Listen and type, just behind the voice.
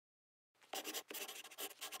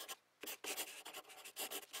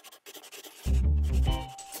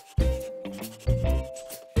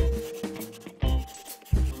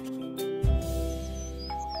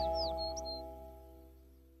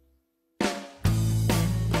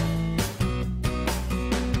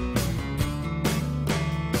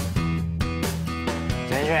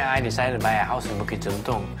Xandria and I decided to buy a house in Bukit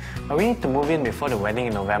Jelutong, but we need to move in before the wedding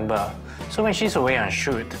in November. So when she's away on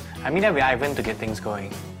shoot, I meet up with Ivan to get things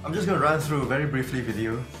going. I'm just going to run through very briefly with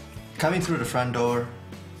you. Coming through the front door,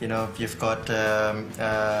 you know, you've got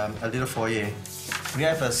a little foyer. We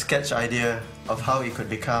have a sketch idea of how it could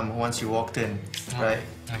become once you walked in, right?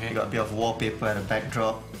 Okay. You got a bit of wallpaper and a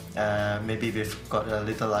backdrop. Maybe we've got a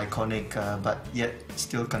little iconic, but yet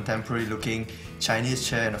still contemporary looking Chinese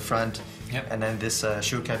chair in the front. Yep. And then this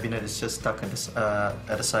shoe cabinet is just stuck at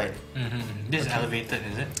the side. This is elevated,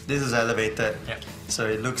 is it? This is elevated. Yep. So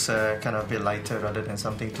it looks kind of a bit lighter rather than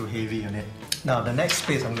something too heavy on it. Now the next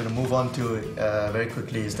space I'm going to move on to very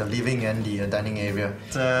quickly is the living and the dining area.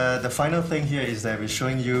 The final thing here is that we're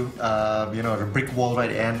showing you, you know, the brick wall right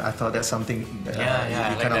at the end. I thought that's something you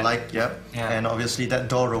kind of like. Yep. Yeah. And obviously that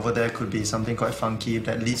door over there could be something quite funky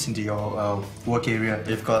that leads into your work area.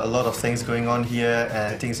 We've got a lot of things going on here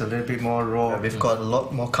and things a little bit more raw. We've got a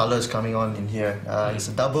lot more colors coming on in here. It's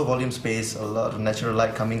a double volume space, a lot of natural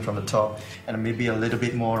light coming from the top, and maybe a little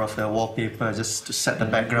bit more of the wallpaper just to set the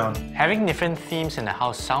background. Having different themes in the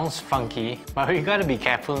house sounds funky, but we gotta be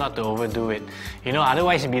careful not to overdo it. You know,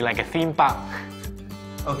 otherwise it'd be like a theme park.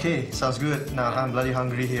 Okay, sounds good. Now I'm bloody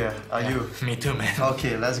hungry here. Are you? Me too, man.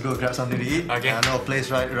 Okay, let's go grab something to eat. Okay. I know a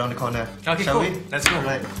place right around the corner. Okay, Shall cool. we? Let's go.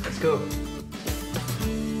 Right, let's go.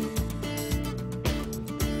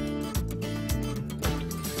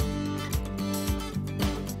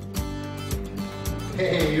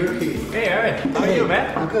 Hey, Yuri. Hey, Aaron. How are you,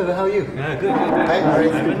 man? I'm good. How are you? Yeah, good.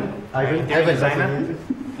 Hi, Ivan, designer.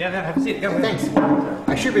 Yeah, have a seat. Thanks.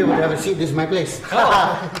 I should be able to have a seat. This is my place.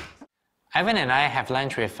 Oh. Ivan and I have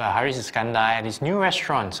lunch with Haris Iskandar at his new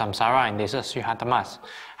restaurant, Samsara in Desa Sri Hatamas.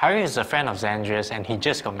 Haris is a friend of Xandria's and he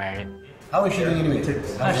just got married. How is she doing anyway?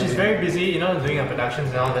 She's very busy, you know, doing her productions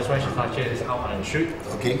and all. That's why she's not here, out on a shoot.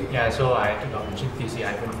 Okay. Yeah, so I took the opportunity to see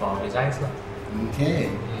Ivan for designs. Okay.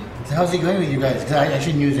 So how's it going with you guys? Because I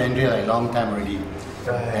actually knew Xandria like a long time already.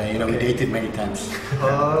 You know, we dated many times.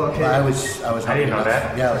 Oh, okay. But I was. I didn't know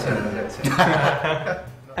that. Yeah, I was gonna know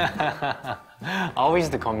that. Always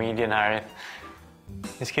the comedian, Harith.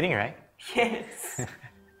 Just kidding, right? Yes.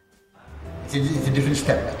 It's a different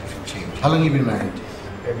step, a different change. How long have you been married?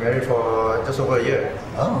 Been married for just over a year.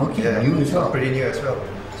 Oh, okay. Yeah, New as well. pretty new as well.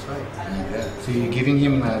 That's right. Yeah. So you're giving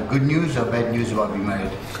him good news or bad news about being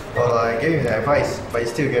married? Well, I gave him the advice, but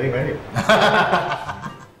he's still getting married.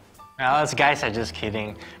 Well, us guys are just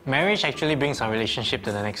kidding. Marriage actually brings our relationship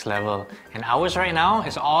to the next level. And ours right now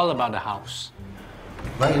is all about the house.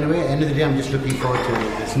 But in a way, at the end of the day, I'm just looking forward to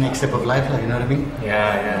this next step of life, you know what I mean?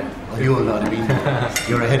 Yeah. Or you will know what I mean.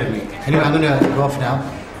 You're ahead of me. Anyway, I'm going to go off now.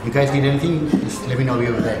 You guys need anything, just let me know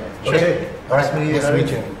over there. Sure. Okay. All right, nice to meet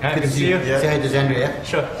you. Yeah, Good to see you. Yeah. Say hi to Xandria, yeah?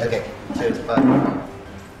 Sure. Okay. Cheers, bye.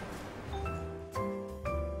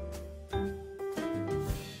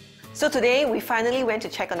 So today we finally went to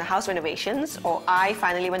check on the house renovations, or I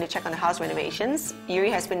finally went to check on the house renovations. Yuri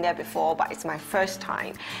has been there before, but it's my first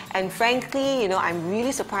time. And frankly, you know, I'm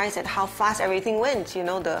really surprised at how fast everything went. You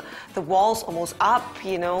know, the wall's almost up,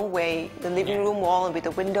 you know, where the living room wall with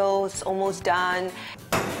the windows almost done.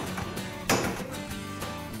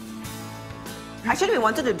 Actually, we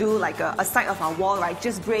wanted to do like a side of our wall, right?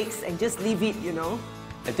 Just bricks and just leave it, you know.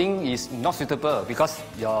 I think it's not suitable because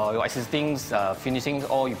your existing finishing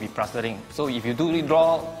all you'll be plastering. So if you do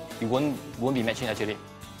redraw, you won't be matching actually.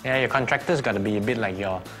 Yeah, your contractor's got to be a bit like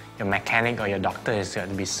your mechanic or your doctor. Has got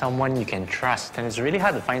to be someone you can trust. And it's really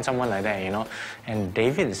hard to find someone like that, you know. And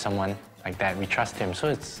David is someone like that. We trust him. So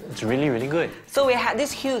it's really, really good. So we had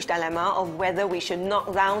this huge dilemma of whether we should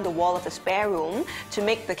knock down the wall of the spare room to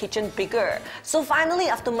make the kitchen bigger. So finally,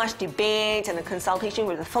 after much debate and a consultation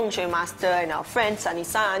with the feng shui master and our friend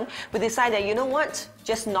Sunny-san, we decided, you know what?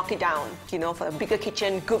 Just knock it down, you know, for a bigger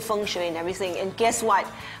kitchen, good feng shui and everything. And guess what?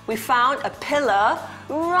 We found a pillar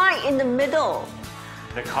right in the middle.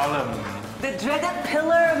 The column. The dreaded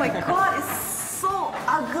pillar, my God, it's so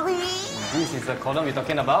ugly. This is the column we're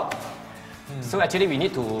talking about. So actually we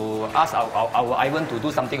need to ask our Ivan to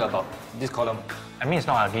do something about this column. I mean, it's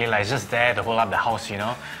not ugly, like, it's just there to hold up the house, you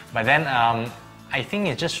know. But then I think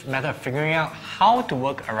it's just a matter of figuring out how to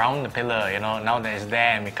work around the pillar, you know, now that it's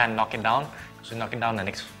there and we can't knock it down. So knock it down the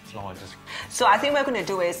next floor. Just So I think what we're going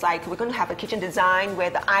to do is like we're going to have a kitchen design where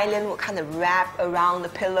the island will kind of wrap around the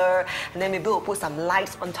pillar, and then maybe we'll put some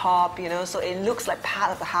lights on top, you know, so it looks like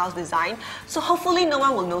part of the house design. So hopefully no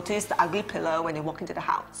one will notice the ugly pillar when they walk into the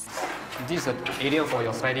house. This is an area for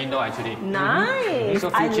your sliding door actually. Nice.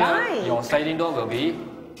 So I future, like. your sliding door will be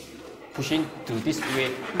pushing to this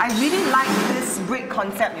way I really like this brick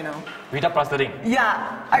concept, you know. without plastering.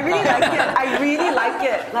 Yeah, I really like it. I really like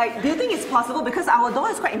it. Like, do you think it's possible? Because our door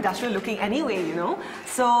is quite industrial looking anyway, you know?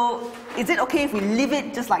 So, is it okay if we leave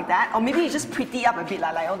it just like that? Or maybe you just pretty up a bit,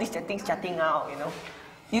 like all these things jutting out, you know?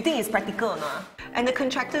 You think it's practical or not? And the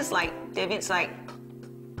contractor's like, David's like,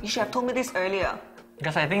 you should have told me this earlier.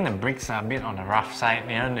 because I think the bricks are a bit on the rough side.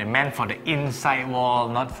 You know, they're meant for the inside wall,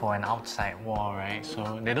 not for an outside wall, right?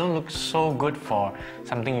 So they don't look so good for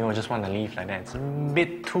something you just want to leave like that. It's a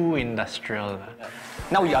bit too industrial.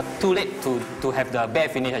 Now you are too late to have the bare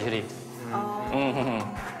finish actually.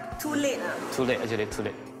 Too late, Too late actually, too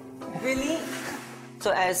late. Really? So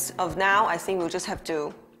as of now, I think we'll just have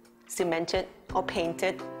to cement it or paint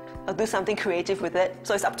it or do something creative with it.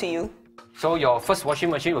 So it's up to you. So your first washing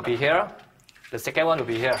machine will be here. The second one will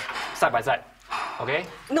be here, side by side. Okay?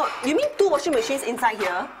 No, you mean 2 washing machines inside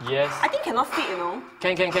here? Yes. I think cannot fit, you know.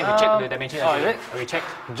 Can. We check the dimension. Oh, is it? We check.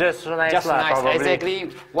 Just nice, Just nice. probably.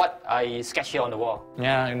 Exactly what I sketched here on the wall.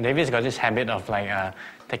 Yeah, and David's got this habit of like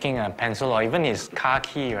taking a pencil or even his car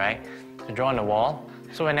key, right, to draw on the wall.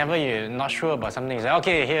 So whenever you're not sure about something, he's like,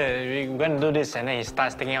 okay, here, we're going to do this, and then he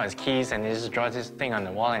starts taking out his keys and he just draws this thing on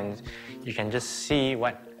the wall, and you can just see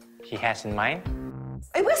what he has in mind.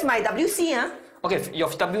 Hey, where's my WC, huh? Okay, your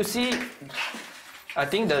WC, I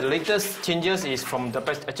think the latest changes is from the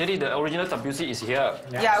actually the original WC is here.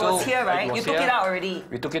 Yeah, it was here, right? it was You took here. it out already.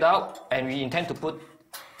 We took it out and we intend to put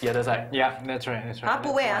the other side. Yeah, that's right. Huh,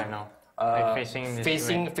 put where, I know. Like facing this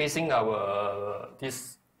way. Facing our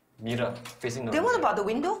this mirror, facing the. Then what about the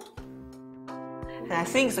window? And I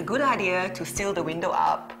think it's a good idea to seal the window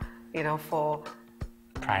up, you know, for,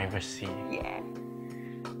 Privacy. yeah.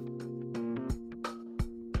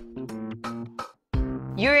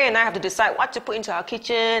 Yuri and I have to decide what to put into our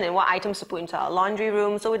kitchen and what items to put into our laundry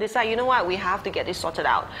room. So we decide, you know what, we have to get this sorted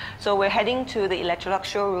out. So we're heading to the Electrolux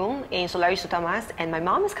showroom in Solari Sutamas, and my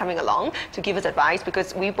mom is coming along to give us advice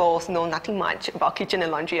because we both know nothing much about kitchen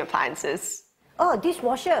and laundry appliances. Oh,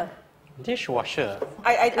 dishwasher. Dishwasher.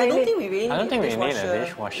 I don't think we really need I don't think a we need dishwasher. a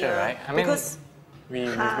dishwasher, Yeah. right? I mean, because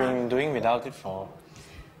we've been doing without it for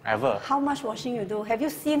ever. How much washing you do? Have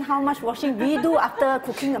you seen how much washing we do after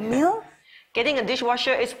cooking a meal? getting a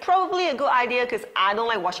dishwasher is probably a good idea because I don't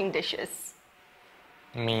like washing dishes.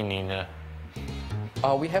 Me neither.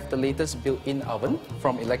 We have the latest built-in oven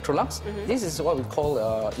from Electrolux. This is what we call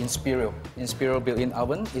Inspiral. Inspiral built-in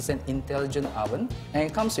oven is an intelligent oven, and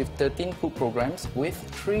it comes with 13 cook programs with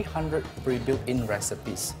 300 pre-built-in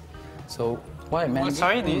recipes. So what I meant... Oh,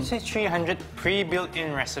 sorry, did you say 300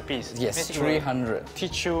 pre-built-in recipes? Yes, Means it will 300.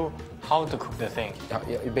 Teach you how to cook the thing.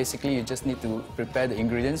 Basically, you just need to prepare the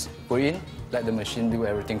ingredients, put in, let the machine do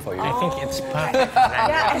everything for you. I think it's perfect.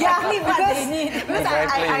 Exactly what they need. Because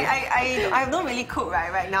I don't really cook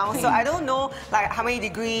right now, so I don't know like how many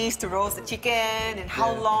degrees to roast the chicken and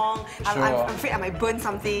how long. I'm afraid I might burn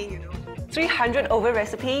something, you know. 300 over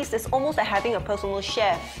recipes, it's almost like having a personal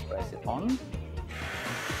chef. Press it on.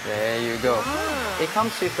 There you go. It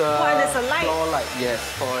comes with a there's a light. floor light, yes,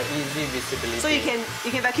 for easy visibility. So you can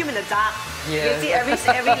vacuum in the dark. You Yes. can see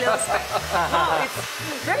every little spot. Wow,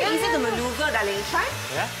 it's very easy to maneuver, darling. Try.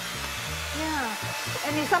 Yeah? Yeah.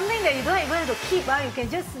 And it's something that you don't even have to keep. You can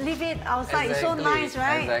just leave it outside. It's so nice,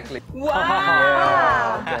 right? Exactly. Wow.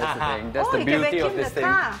 Yeah, that's the thing. That's Oh, the you can beauty of vacuum this the thing.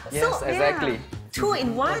 car. Yes, So, yeah. exactly. 2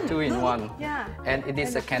 in 1. 2 in 1. Yeah. And it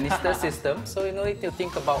is a canister system, so you don't need to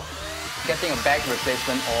think about getting a bag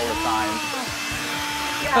replacement all the time.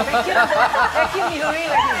 Yeah, vacuum Yuri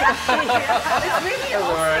when you It's really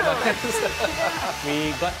awesome.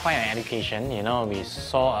 We got quite an education, you know, we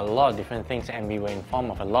saw a lot of different things and we were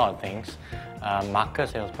informed of a lot of things.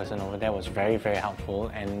 Marcus, salesperson over there, was very, very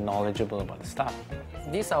helpful and knowledgeable about the stuff.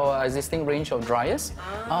 This is our existing range of dryers.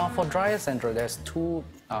 For dryers, Sandra, there's 2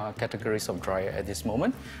 categories of dryer at this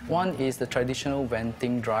moment. One is the traditional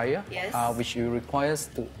venting dryer, Yes. which you requires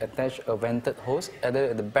to attach a vented hose either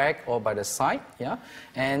at the back or by the side. Yeah,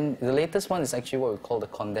 and the latest one is actually what we call the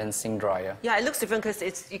condensing dryer. Yeah, it looks different because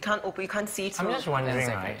you can't open, you can't see through. I'm just wondering,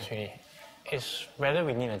 Exactly. right, Sweetie, is whether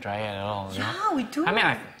we need a dryer at all. You know? Yeah, we do. I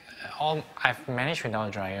mean, I've managed without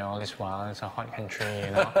a dryer all this while. It's a hot country,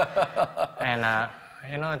 you know. And,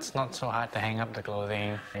 you know, it's not so hard to hang up the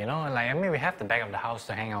clothing. You know, like, I mean, we have the back of the house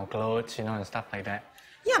to hang our clothes, you know, and stuff like that.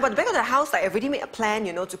 Yeah, but back at the house, like, I already made a plan,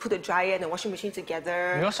 you know, to put the dryer and the washing machine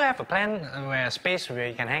together. We also have a plan where a space where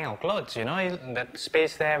you can hang our clothes, you know, that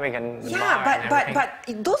space there we can. Yeah,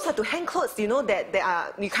 but those are to hang clothes, you know,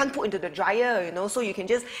 that you can't put into the dryer, you know, so you can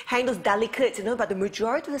just hang those delicates, you know, but the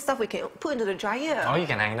majority of the stuff we can put into the dryer. Oh, you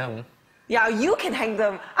can hang them. Yeah, you can hang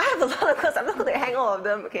them. I have a lot of clothes. I'm not going to hang all of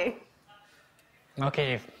them, okay?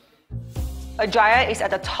 Okay. A dryer is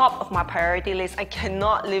at the top of my priority list. I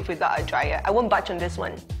cannot live without a dryer. I won't budge on this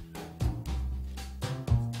one.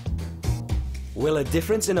 Will a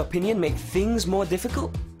difference in opinion make things more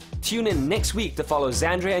difficult? Tune in next week to follow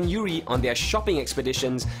Xandria and Yuri on their shopping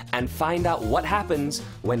expeditions and find out what happens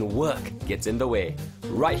when work gets in the way.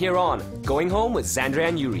 Right here on Going Home with Xandria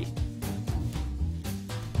and Yuri.